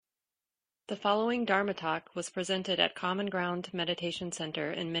The following Dharma talk was presented at Common Ground Meditation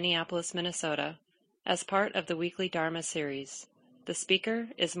Center in Minneapolis, Minnesota, as part of the weekly Dharma series. The speaker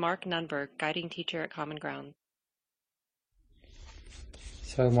is Mark Nunberg, guiding teacher at Common Ground.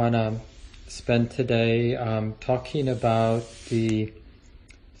 So I want to spend today talking about the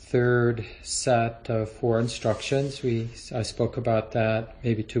third set of 4 instructions. I spoke about that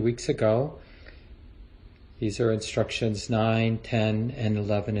maybe 2 weeks ago. These are instructions 9, 10, and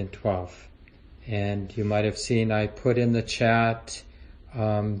 11, and 12. And you might have seen I put in the chat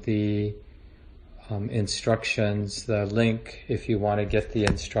the instructions, the link if you want to get the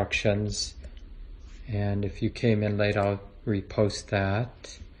instructions. And if you came in late, I'll repost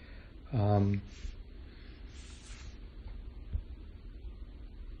that. Yeah,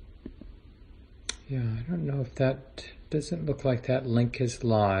 I don't know if that doesn't look like that link is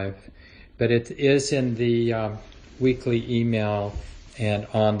live, but it is in the weekly email and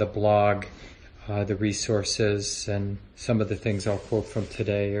on the blog. The resources and some of the things I'll quote from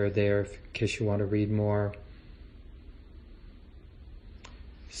today are there in case you want to read more.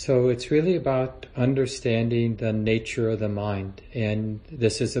 So it's really about understanding the nature of the mind, and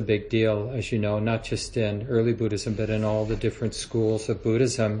this is a big deal, as you know, not just in early Buddhism, but in all the different schools of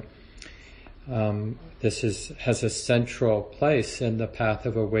Buddhism. This has a central place in the path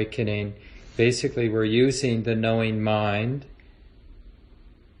of awakening. Basically, we're using the knowing mind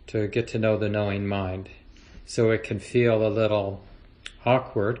to get to know the knowing mind. So it can feel a little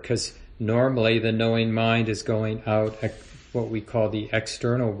awkward because normally the knowing mind is going out at what we call the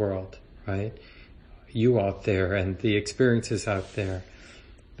external world, right? You out there and the experiences out there.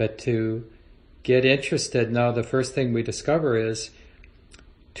 But to get interested, now the first thing we discover is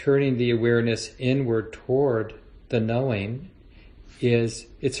turning the awareness inward toward the knowing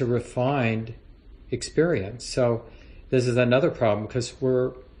it's a refined experience. So this is another problem because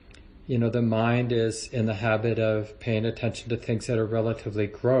the mind is in the habit of paying attention to things that are relatively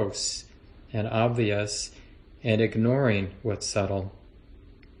gross and obvious and ignoring what's subtle.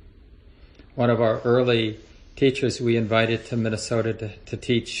 One of our early teachers we invited to Minnesota to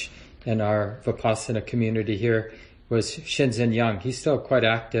teach in our Vipassana community here was Shinzen Young. He's still quite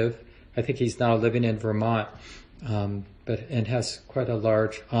active. I think he's now living in Vermont, and has quite a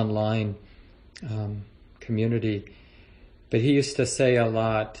large online community. But he used to say a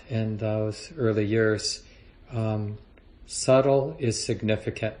lot in those early years, subtle is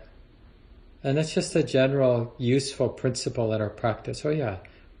significant. And that's just a general useful principle in our practice. Oh yeah,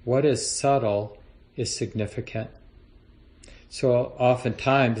 what is subtle is significant. So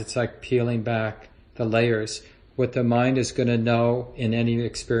oftentimes it's like peeling back the layers. What the mind is going to know in any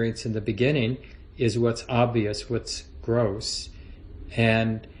experience in the beginning is what's obvious, what's gross.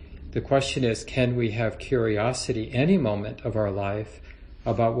 And the question is, can we have curiosity any moment of our life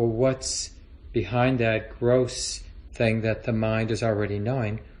about, well, what's behind that gross thing that the mind is already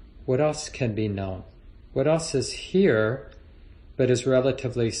knowing? What else can be known? What else is here but is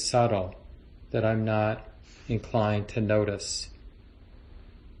relatively subtle that I'm not inclined to notice?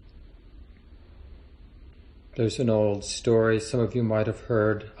 There's an old story some of you might have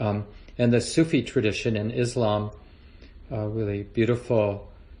heard. In the Sufi tradition in Islam, really beautiful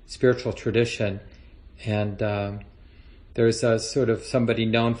spiritual tradition, and there's a sort of somebody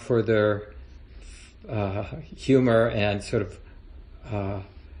known for their humor and sort of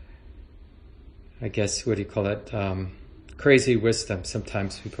I guess what do you call it, crazy wisdom.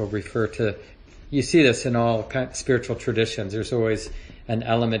 Sometimes people refer to, you see this in all kind of spiritual traditions, there's always an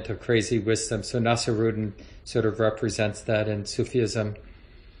element of crazy wisdom. So Nasruddin sort of represents that in Sufism.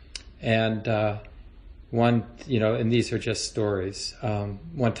 And and these are just stories.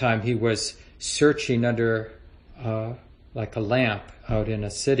 One time he was searching under like a lamp out in a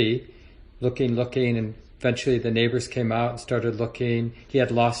city, looking, and eventually the neighbors came out and started looking. He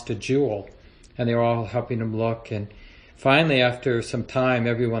had lost a jewel, and they were all helping him look. And finally, after some time,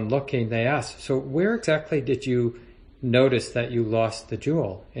 everyone looking, they asked, so where exactly did you notice that you lost the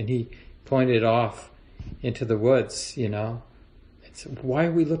jewel? And he pointed off into the woods, So why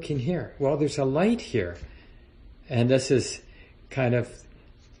are we looking here? Well, there's a light here. And this is kind of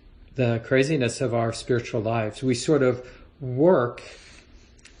the craziness of our spiritual lives. We sort of work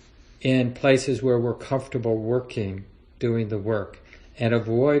in places where we're comfortable working, doing the work, and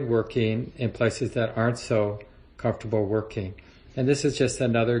avoid working in places that aren't so comfortable working. And this is just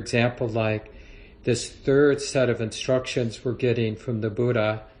another example, like this third set of instructions we're getting from the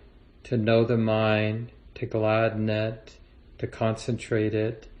Buddha to know the mind, to gladden it, to concentrate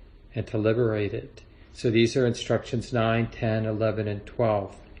it, and to liberate it. So these are instructions 9, 10, 11, and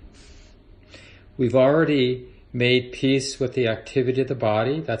 12. We've already made peace with the activity of the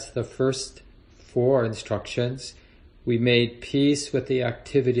body. That's the first 4 instructions. We made peace with the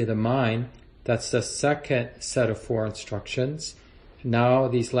activity of the mind. That's the second set of 4 instructions. Now,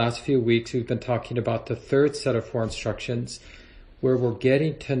 these last few weeks, we've been talking about the third set of 4 instructions, where we're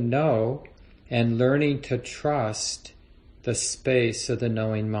getting to know and learning to trust the space of the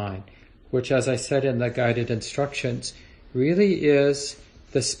knowing mind, which, as I said in the guided instructions, really is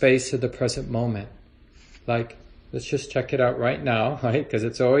the space of the present moment. Like, let's just check it out right now, right? Because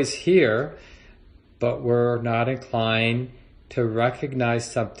it's always here, but we're not inclined to recognize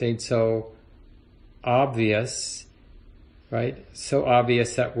something so obvious, right? So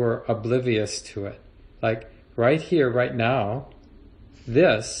obvious that we're oblivious to it. Like, right here, right now,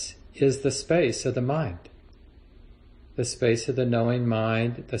 this is the space of the mind. The space of the knowing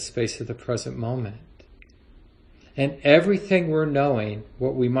mind, the space of the present moment. And everything we're knowing,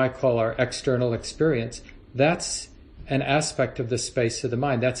 what we might call our external experience, that's an aspect of the space of the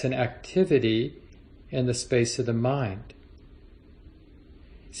mind. That's an activity in the space of the mind.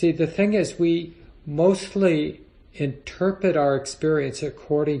 See, the thing is, we mostly interpret our experience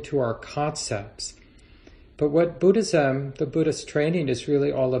according to our concepts. But what Buddhism, the Buddhist training, is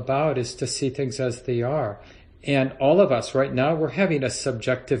really all about is to see things as they are. And all of us right now, we're having a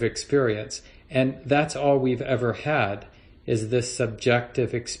subjective experience. And that's all we've ever had, is this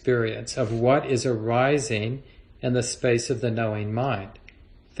subjective experience of what is arising in the space of the knowing mind.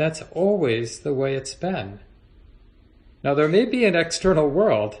 That's always the way it's been. Now, there may be an external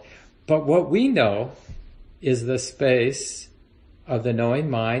world, but what we know is the space of the knowing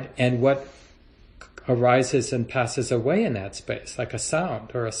mind and what arises and passes away in that space, like a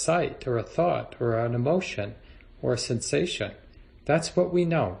sound or a sight or a thought or an emotion or a sensation. That's what we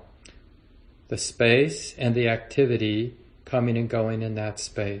know. The space and the activity coming and going in that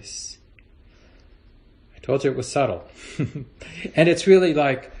space. I told you it was subtle. And it's really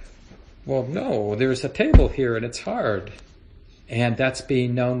like, well, no, there's a table here and it's hard. And that's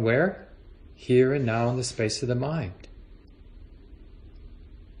being known where? Here and now in the space of the mind.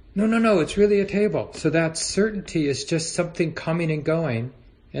 No, it's really a table. So that certainty is just something coming and going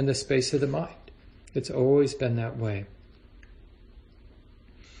in the space of the mind. It's always been that way.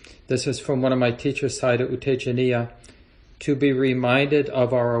 This is from one of my teachers, Sayadaw U Tejaniya. To be reminded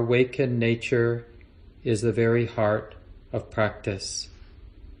of our awakened nature is the very heart of practice.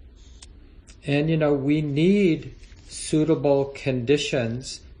 And we need suitable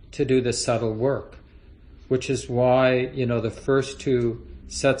conditions to do the subtle work, which is why, the first 2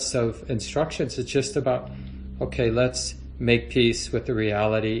 sets of instructions, it's just about, okay, let's make peace with the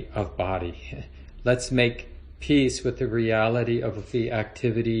reality of body. Let's make peace with the reality of the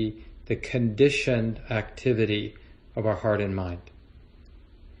activity, the conditioned activity of our heart and mind.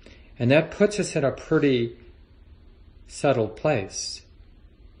 And that puts us in a pretty subtle place,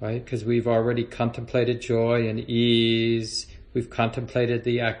 right? Because we've already contemplated joy and ease. We've contemplated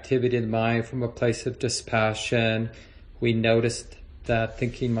the activity of the mind from a place of dispassion. We noticed that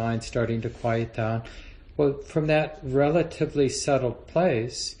thinking mind starting to quiet down. Well, from that relatively subtle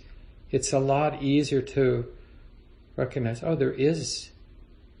place, it's a lot easier to recognize, oh, there is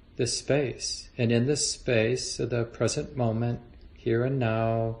this space. And in this space of the present moment, here and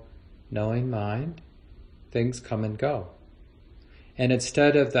now, knowing mind, things come and go. And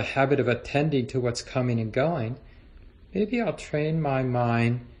instead of the habit of attending to what's coming and going, maybe I'll train my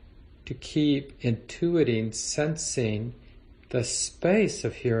mind to keep intuiting, sensing the space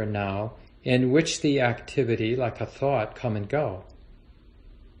of here and now in which the activity, like a thought, come and go.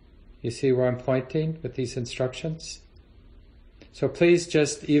 You see where I'm pointing with these instructions? So please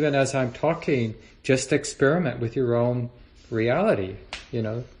just, even as I'm talking, just experiment with your own reality,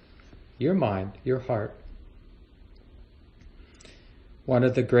 your mind, your heart. One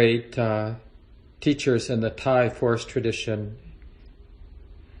of the great teachers in the Thai forest tradition,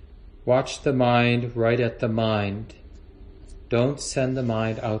 watch the mind right at the mind. Don't send the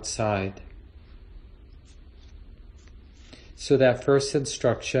mind outside. So that first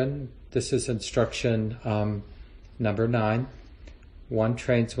instruction, this is instruction number 9. One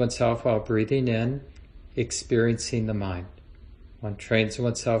trains oneself while breathing in, experiencing the mind. One trains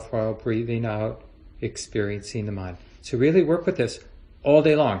oneself while breathing out, experiencing the mind. So really work with this all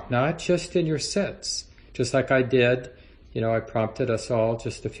day long, not just in your sits. Just like I did, I prompted us all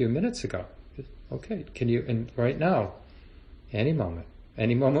just a few minutes ago. Okay, can you, and right now, any moment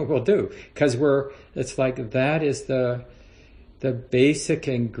will do. Because it's like that is the basic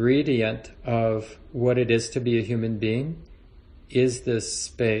ingredient of what it is to be a human being, is this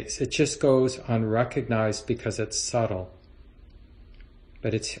space. It just goes unrecognized because it's subtle.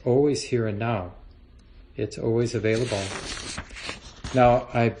 But it's always here and now. It's always available. Now,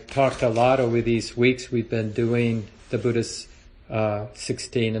 I've talked a lot over these weeks. We've been doing the Buddha's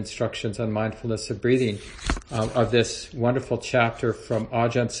 16 instructions on mindfulness of breathing, of this wonderful chapter from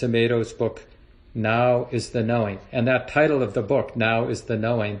Ajahn Sumedho's book, Now is the Knowing. And that title of the book, Now is the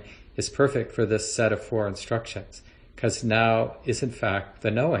Knowing, is perfect for this set of 4 instructions, because now is in fact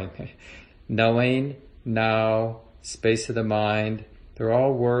the knowing. Knowing, now, space of the mind, they're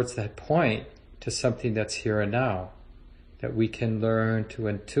all words that point to something that's here and now, that we can learn to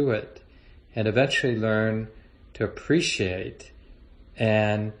intuit and eventually learn to appreciate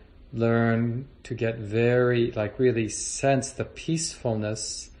and learn to get really sense the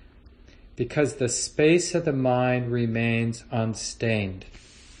peacefulness, because the space of the mind remains unstained.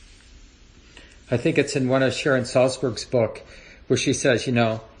 I think it's in one of Sharon Salzberg's book where she says,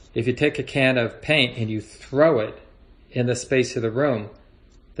 if you take a can of paint and you throw it in the space of the room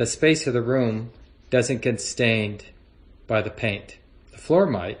doesn't get stained by the paint. The floor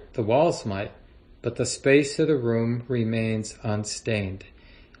might, the walls might, but the space of the room remains unstained.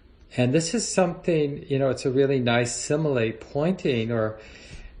 And this is something, it's a really nice simile pointing or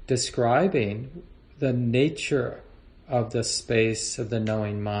describing the nature of the space of the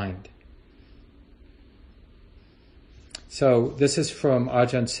knowing mind. So this is from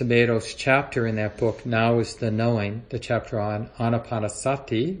Ajahn Sumedho's chapter in that book, Now is the Knowing, the chapter on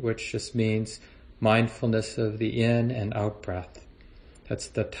Anapanasati, which just means mindfulness of the in and out breath. That's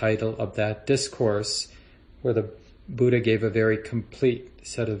the title of that discourse where the Buddha gave a very complete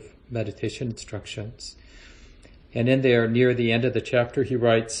set of meditation instructions. And in there, near the end of the chapter, he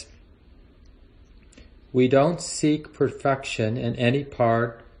writes, "We don't seek perfection in any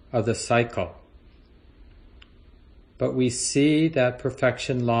part of the cycle, but we see that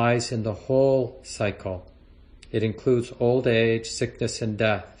perfection lies in the whole cycle. It includes old age, sickness, and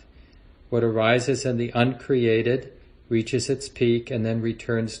death. What arises in the uncreated reaches its peak and then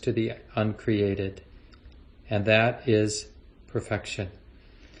returns to the uncreated. And that is perfection."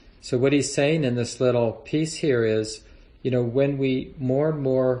 So what he's saying in this little piece here is, when we more and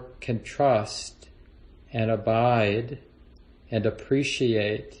more can trust and abide and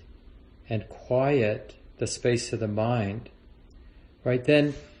appreciate and quiet the space of the mind, right,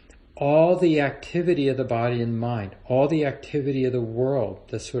 then all the activity of the body and mind, all the activity of the world,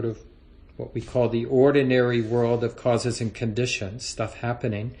 the sort of what we call the ordinary world of causes and conditions, stuff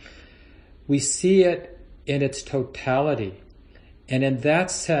happening, we see it in its totality. And in that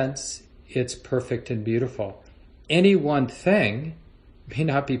sense, it's perfect and beautiful. Any one thing may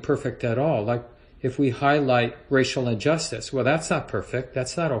not be perfect at all. Like if we highlight racial injustice, well, that's not perfect,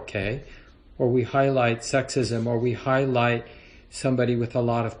 that's not okay. Or we highlight sexism, or we highlight somebody with a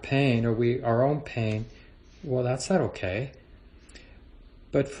lot of pain, or our own pain, well, that's not okay.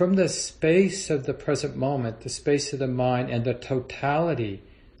 But from the space of the present moment, the space of the mind, and the totality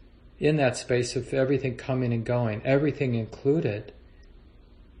in that space of everything coming and going, everything included,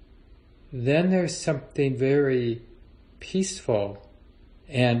 then there's something very peaceful.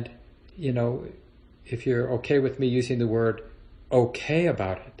 And, if you're okay with me using the word okay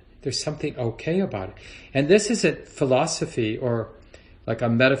about it, there's something okay about it. And this isn't philosophy or like a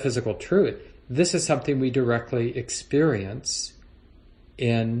metaphysical truth. This is something we directly experience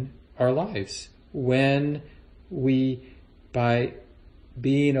in our lives. When we, by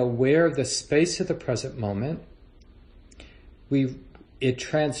being aware of the space of the present moment, it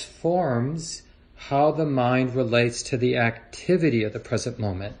transforms how the mind relates to the activity of the present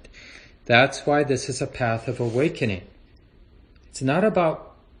moment. That's why this is a path of awakening. It's not about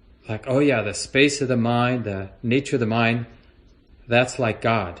the space of the mind, the nature of the mind, that's like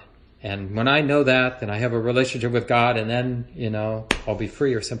God. And when I know that, then I have a relationship with God, and then, I'll be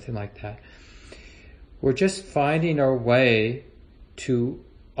free or something like that. We're just finding our way to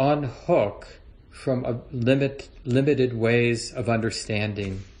unhook from limited ways of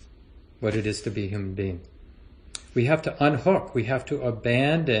understanding what it is to be a human being. We have to unhook. We have to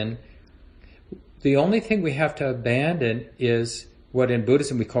abandon. The only thing we have to abandon is what in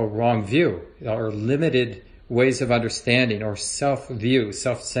Buddhism we call wrong view, or limited ways of understanding, or self-view,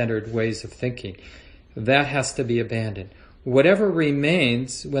 self-centered ways of thinking. That has to be abandoned. Whatever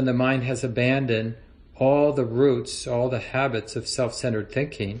remains when the mind has abandoned all the roots, all the habits of self-centered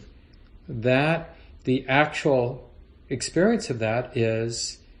thinking, that the actual experience of that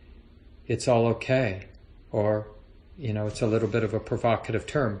is it's all okay. Or, it's a little bit of a provocative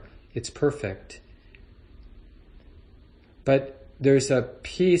term. It's perfect. But there's a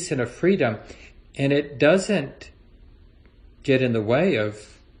peace and a freedom, and it doesn't get in the way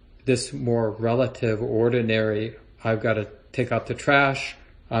of this more relative, ordinary, I've got to take out the trash,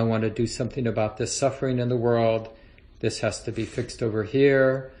 I want to do something about this suffering in the world. This has to be fixed over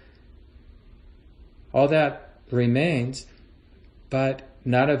here. All that remains, but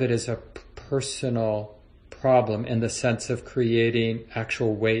none of it is a personal problem in the sense of creating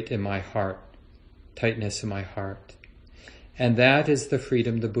actual weight in my heart, tightness in my heart. And that is the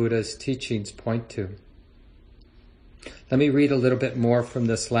freedom the Buddha's teachings point to. Let me read a little bit more from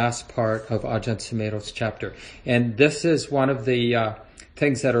this last part of Ajahn Sumedho's chapter. And this is one of the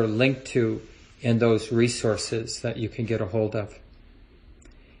things that are linked to in those resources that you can get a hold of.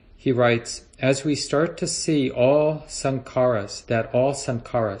 He writes, as we start to see all sankharas,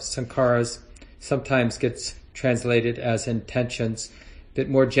 sankharas sometimes gets translated as intentions, but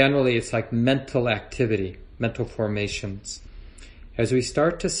more generally it's like mental activity, mental formations. As we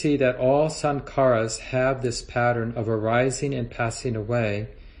start to see that all sankharas have this pattern of arising and passing away,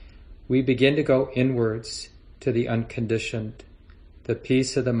 we begin to go inwards to the unconditioned, the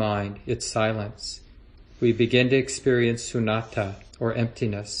peace of the mind, its silence. We begin to experience sunnata, or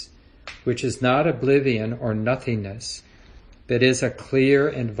emptiness, which is not oblivion or nothingness, but is a clear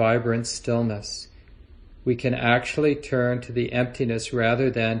and vibrant stillness. We can actually turn to the emptiness rather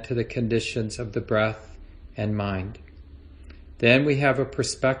than to the conditions of the breath and mind. Then we have a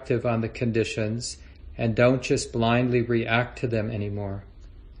perspective on the conditions and don't just blindly react to them anymore.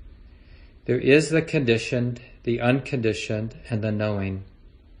 There is the conditioned, the unconditioned, and the knowing.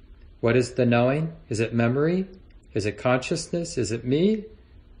 What is the knowing? Is it memory? Is it consciousness? Is it me?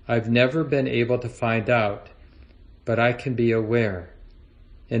 I've never been able to find out, but I can be aware.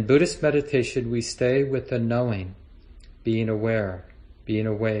 In Buddhist meditation, we stay with the knowing, being aware, being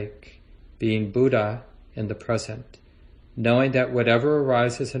awake, being Buddha in the present, knowing that whatever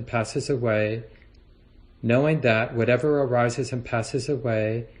arises and passes away,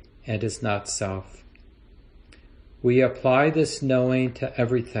 and is not self. We apply this knowing to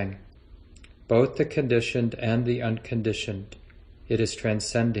everything, both the conditioned and the unconditioned. It is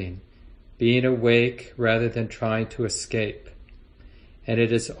transcending, being awake rather than trying to escape. And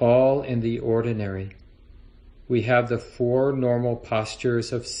it is all in the ordinary. We have the 4 normal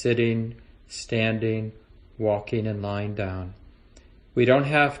postures of sitting, standing, walking, and lying down. We don't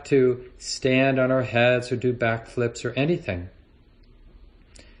have to stand on our heads or do backflips or anything.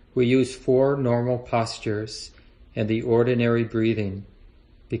 We use 4 normal postures and the ordinary breathing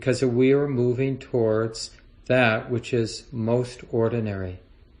because we are moving towards that which is most ordinary,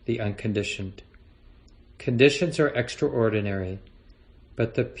 the unconditioned. Conditions are extraordinary,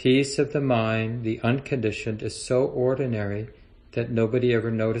 but the peace of the mind, the unconditioned, is so ordinary that nobody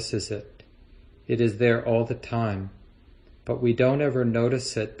ever notices it. It is there all the time, but we don't ever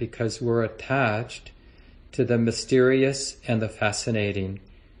notice it because we're attached to the mysterious and the fascinating.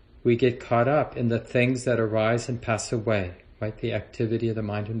 We get caught up in the things that arise and pass away, right? The activity of the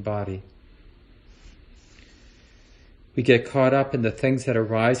mind and body. We get caught up in the things that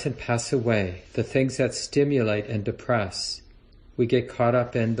arise and pass away, the things that stimulate and depress. We get caught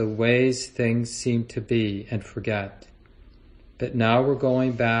up in the ways things seem to be and forget. But now we're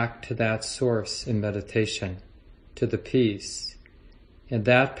going back to that source in meditation, to the peace, in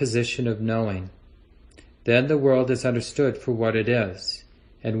that position of knowing. Then the world is understood for what it is,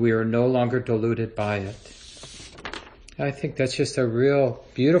 and we are no longer deluded by it. I think that's just a real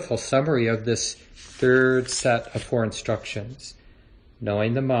beautiful summary of this 3rd set of 4 instructions.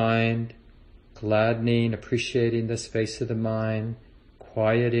 Knowing the mind, gladdening, appreciating the space of the mind,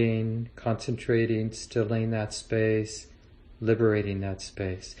 quieting, concentrating, stilling that space, liberating that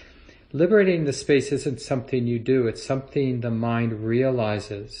space. Liberating the space isn't something you do, it's something the mind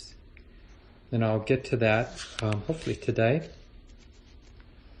realizes. And I'll get to that, hopefully today.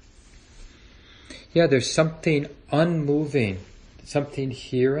 Yeah, there's something unmoving, something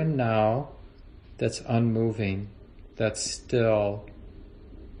here and now that's unmoving, that's still,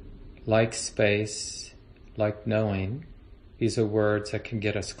 like space, like knowing. These are words that can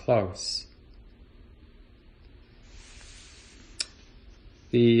get us close.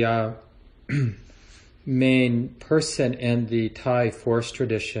 The main person in the Thai forest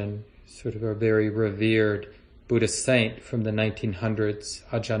tradition, sort of a very revered Buddhist saint from the 1900s,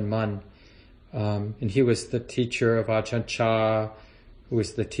 Ajahn Mun, and he was the teacher of Ajahn Chah, who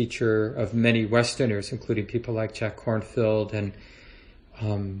was the teacher of many Westerners, including people like Jack Kornfield and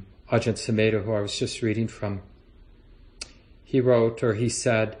Ajahn Sumedho, who I was just reading from. He wrote, or he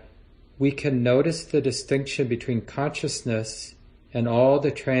said, we can notice the distinction between consciousness and all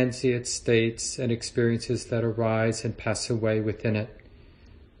the transient states and experiences that arise and pass away within it.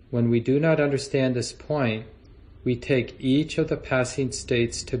 When we do not understand this point, we take each of the passing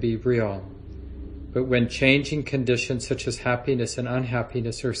states to be real. But when changing conditions such as happiness and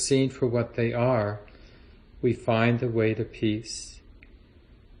unhappiness are seen for what they are, we find the way to peace.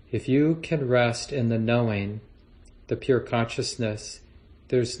 If you can rest in the knowing, the pure consciousness,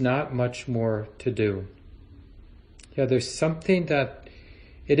 there's not much more to do. Yeah, there's something that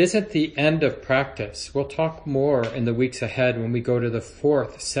it isn't the end of practice. We'll talk more in the weeks ahead when we go to the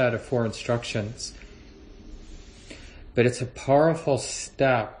fourth set of 4 instructions. But it's a powerful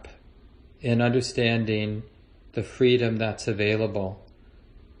step in understanding the freedom that's available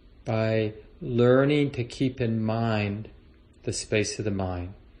by learning to keep in mind the space of the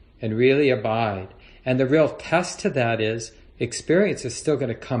mind and really abide. And the real test to that is experience is still going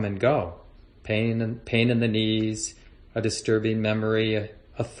to come and go. Pain in the knees, a disturbing memory,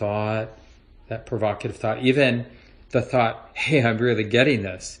 a thought, that provocative thought, even the thought, hey, I'm really getting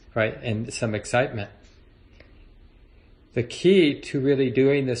this, right? And some excitement. The key to really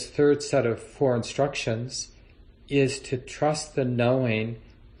doing this third set of 4 instructions is to trust the knowing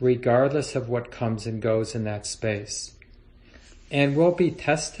regardless of what comes and goes in that space. And we'll be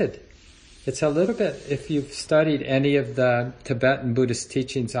tested. It's a little bit, if you've studied any of the Tibetan Buddhist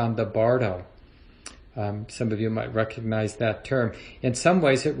teachings on the bardo, some of you might recognize that term. In some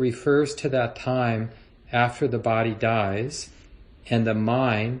ways it refers to that time after the body dies and the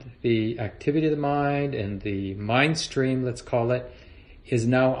mind, the activity of the mind and the mind stream, let's call it, is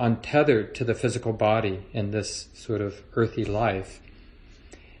now untethered to the physical body in this sort of earthy life.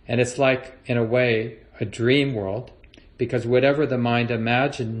 And it's like, in a way, a dream world, because whatever the mind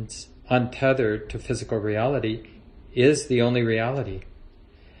imagines untethered to physical reality is the only reality.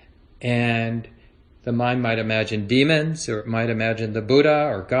 And the mind might imagine demons, or it might imagine the Buddha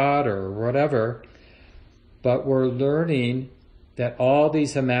or God or whatever, but we're learning that all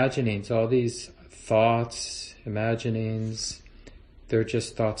these imaginings, all these thoughts, imaginings, they're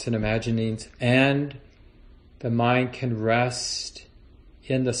just thoughts and imaginings, and the mind can rest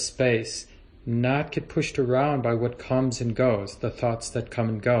in the space, not get pushed around by what comes and goes, the thoughts that come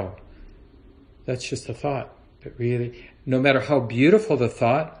and go. That's just a thought. But really, no matter how beautiful the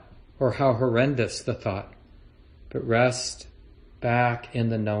thought or how horrendous the thought, but rest back in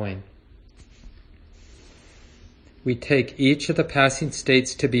the knowing. We take each of the passing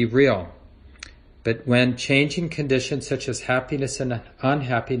states to be real, but when changing conditions such as happiness and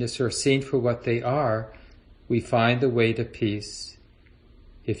unhappiness are seen for what they are, we find the way to peace.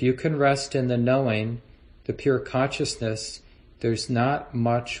 If you can rest in the knowing, the pure consciousness, there's not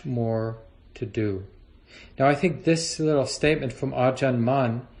much more to do. Now I think this little statement from Ajahn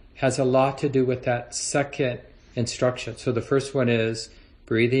Mun has a lot to do with that second instruction. So the first one is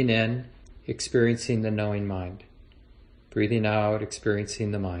breathing in, experiencing the knowing mind. Breathing out,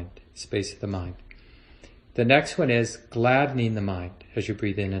 experiencing the mind, space of the mind. The next one is gladdening the mind as you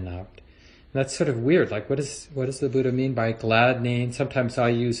breathe in and out. And that's sort of weird. Like, what does the Buddha mean by gladdening? Sometimes I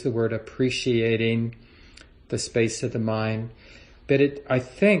use the word appreciating the space of the mind. But I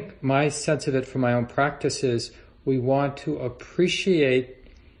think my sense of it from my own practice is we want to appreciate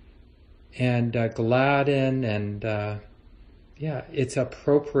and gladden, and it's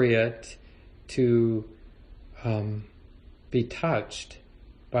appropriate to be touched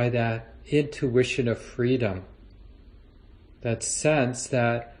by that intuition of freedom, that sense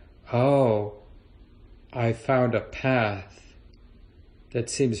that, oh, I found a path that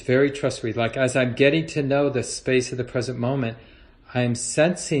seems very trustworthy. Like as I'm getting to know the space of the present moment, I'm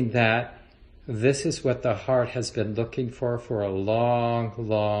sensing that this is what the heart has been looking for a long,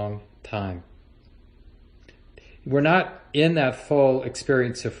 long time. We're not in that full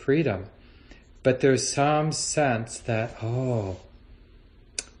experience of freedom, but there's some sense that, oh,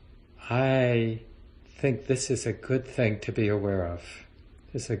 I think this is a good thing to be aware of.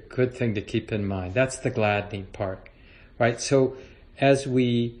 It's a good thing to keep in mind. That's the gladdening part, right? So as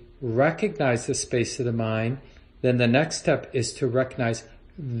we recognize the space of the mind, then the next step is to recognize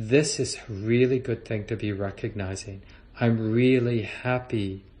this is a really good thing to be recognizing. I'm really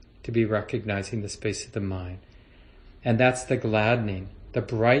happy to be recognizing the space of the mind. And that's the gladdening, the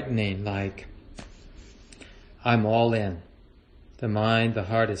brightening, like I'm all in. The mind, the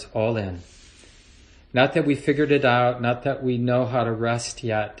heart is all in. Not that we figured it out, not that we know how to rest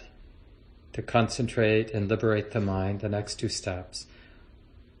yet, to concentrate and liberate the mind, the next 2 steps.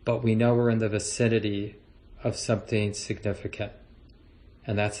 But we know we're in the vicinity of something significant.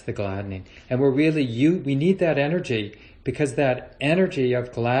 And that's the gladdening. And we need that energy, because that energy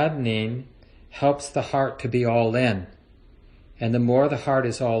of gladdening helps the heart to be all in. And the more the heart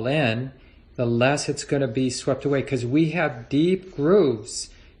is all in, the less it's going to be swept away. Because we have deep grooves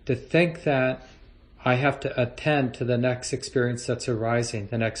to think that I have to attend to the next experience that's arising,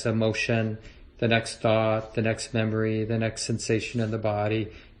 the next emotion, the next thought, the next memory, the next sensation in the body,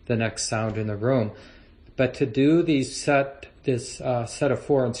 the next sound in the room. But to do this set of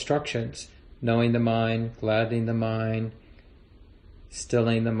 4 instructions, knowing the mind, gladdening the mind,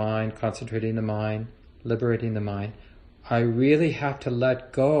 stilling the mind, concentrating the mind, liberating the mind, I really have to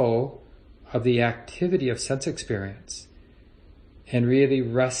let go of the activity of sense experience and really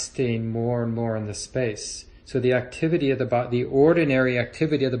resting more and more in the space. So the activity of the body, the ordinary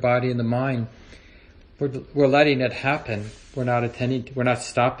activity of the body and the mind, we're letting it happen. We're not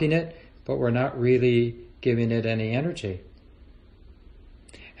stopping it, but we're not really giving it any energy.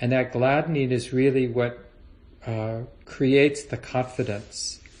 And that gladdening is really what creates the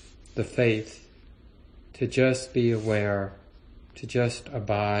confidence, the faith, to just be aware, to just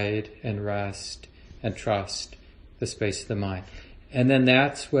abide and rest and trust the space of the mind. And then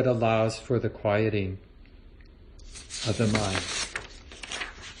that's what allows for the quieting of the mind,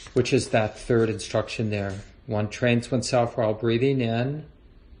 which is that 3rd instruction there. One trains oneself while breathing in,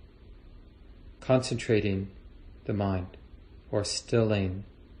 concentrating the mind, or stilling,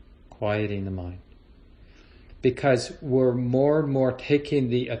 quieting the mind. Because we're more and more taking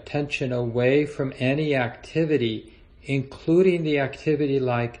the attention away from any activity, including the activity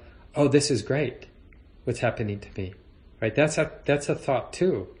like, oh, this is great, what's happening to me. Right? That's a thought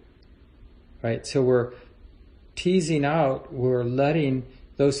too. Right? So we're teasing out, we're letting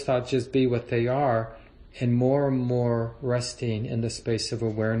those thoughts just be what they are, and more resting in the space of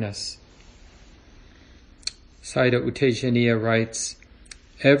awareness. Sayadaw U Tejaniya writes,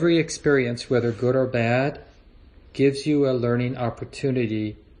 every experience, whether good or bad, gives you a learning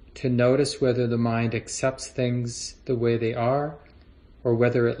opportunity to notice whether the mind accepts things the way they are, or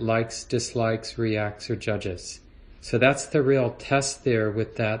whether it likes, dislikes, reacts, or judges. So that's the real test there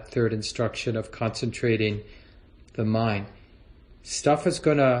with that 3rd instruction of concentrating the mind. Stuff is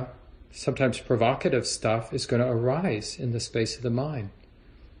going to, sometimes provocative stuff, is going to arise in the space of the mind.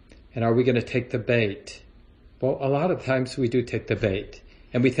 And are we going to take the bait? Well, a lot of times we do take the bait.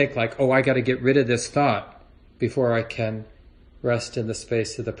 And we think like, oh, I got to get rid of this thought before I can rest in the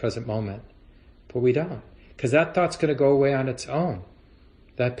space of the present moment. But we don't. Because that thought's going to go away on its own.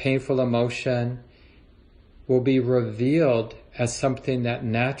 That painful emotion will be revealed as something that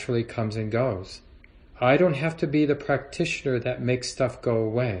naturally comes and goes. I don't have to be the practitioner that makes stuff go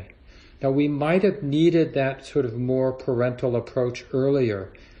away. Now, we might have needed that sort of more parental approach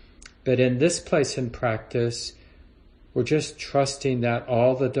earlier, but in this place in practice, we're just trusting that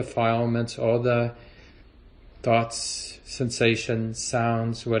all the defilements, all the thoughts, sensations,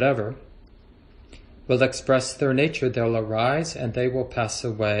 sounds, whatever, will express their nature. They'll arise and they will pass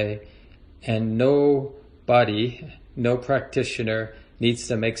away, and nobody, no practitioner needs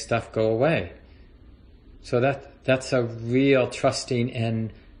to make stuff go away. So that's a real trusting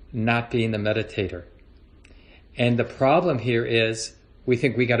and not being the meditator. And the problem here is we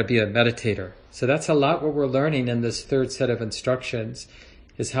think we got to be a meditator. So that's a lot what we're learning in this 3rd set of instructions,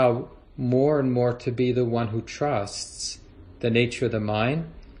 is how more and more to be the one who trusts the nature of the mind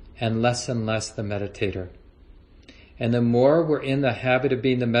and less the meditator. And the more we're in the habit of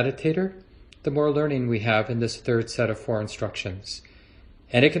being the meditator, the more learning we have in this 3rd set of 4 instructions.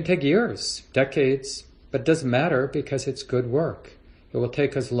 And it can take years, decades, but it doesn't matter because it's good work. It will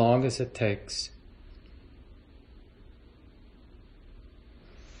take as long as it takes.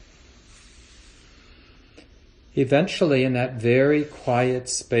 Eventually, in that very quiet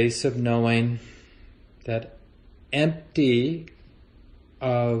space of knowing, that empty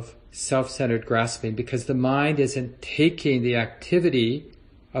of self-centered grasping, because the mind isn't taking the activity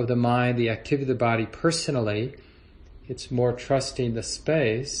of the mind, the activity of the body personally, it's more trusting the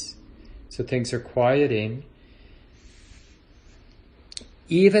space, so things are quieting.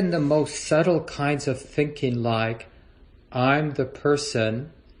 Even the most subtle kinds of thinking like, I'm the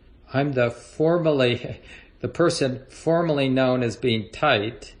person formerly known as being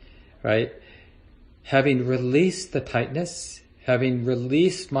tight, right? Having released the tightness, having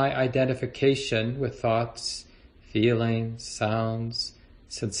released my identification with thoughts, feelings, sounds,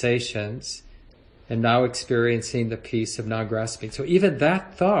 sensations, and now experiencing the peace of non-grasping. So even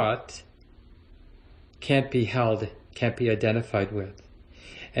that thought can't be held, can't be identified with.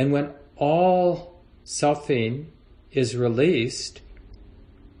 And when all selfing is released,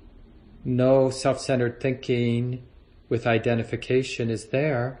 no self-centered thinking with identification is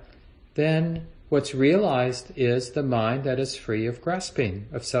there, then what's realized is the mind that is free of grasping,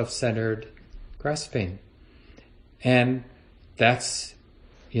 of self-centered grasping. And that's,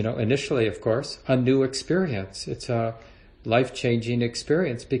 initially, of course, a new experience. It's a life-changing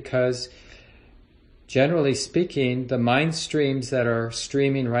experience because generally speaking, the mind streams that are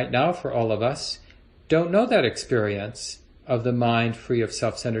streaming right now for all of us don't know that experience of the mind free of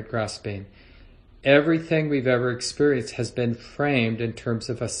self-centered grasping. Everything we've ever experienced has been framed in terms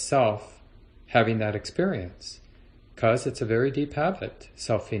of a self having that experience, because it's a very deep habit,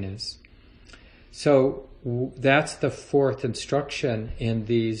 selfing is. So that's the fourth instruction in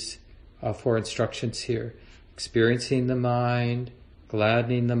these four instructions here. Experiencing the mind,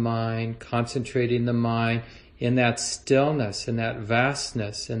 gladdening the mind, concentrating the mind in that stillness, in that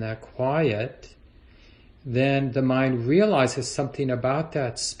vastness, in that quiet. Then the mind realizes something about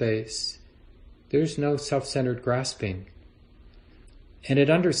that space. There's no self-centered grasping. And it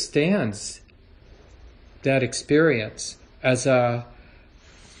understands that experience as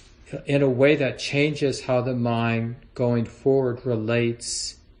in a way that changes how the mind going forward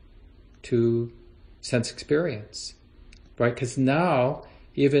relates to sense experience. Right? Because now,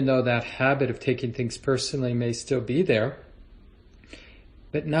 even though that habit of taking things personally may still be there,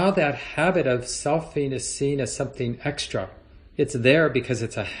 but now that habit of selfing is seen as something extra. It's there because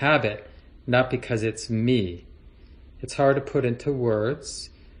it's a habit, not because it's me. It's hard to put into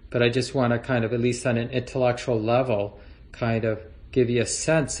words, but I just want to kind of, at least on an intellectual level, kind of give you a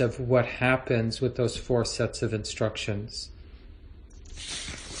sense of what happens with those four sets of instructions.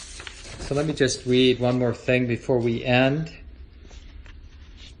 So let me just read one more thing before we end.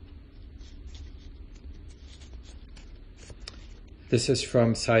 This is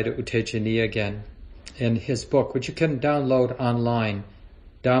from Sayadaw U Tejaniya again, in his book, which you can download online,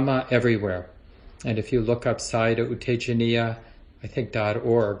 Dhamma Everywhere. And if you look up Sayadaw U Tejaniya, I think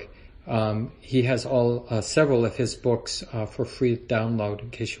 .org, he has several of his books for free download in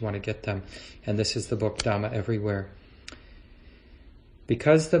case you want to get them. And this is the book Dhamma Everywhere.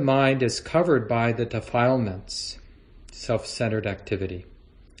 Because the mind is covered by the defilements, self-centered activity,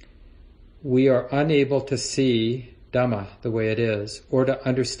 we are unable to see Dhamma the way it is, or to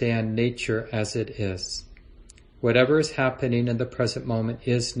understand nature as it is. Whatever is happening in the present moment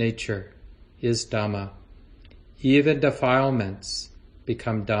is nature, is Dhamma. Even defilements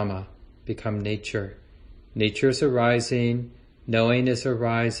become Dhamma, become nature. Nature is arising, knowing is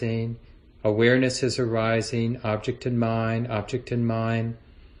arising, awareness is arising, object in mind, object in mind.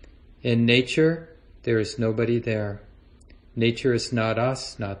 In nature, there is nobody there. Nature is not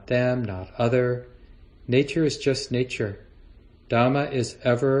us, not them, not other. Nature is just nature. Dhamma is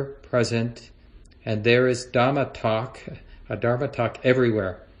ever present, and there is Dhamma talk, a Dharma talk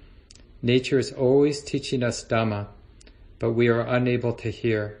everywhere. Nature is always teaching us Dhamma, but we are unable to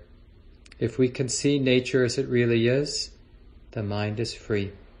hear. If we can see nature as it really is, the mind is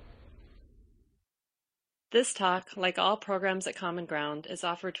free. This talk, like all programs at Common Ground, is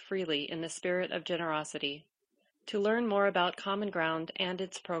offered freely in the spirit of generosity. To learn more about Common Ground and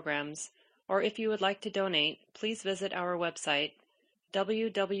its programs, or if you would like to donate, please visit our website,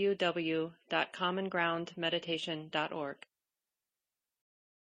 www.commongroundmeditation.org.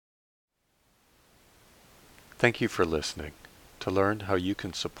 Thank you for listening. To learn how you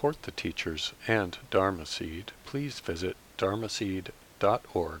can support the teachers and Dharma Seed, please visit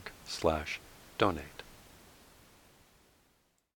dharmaseed.org/donate.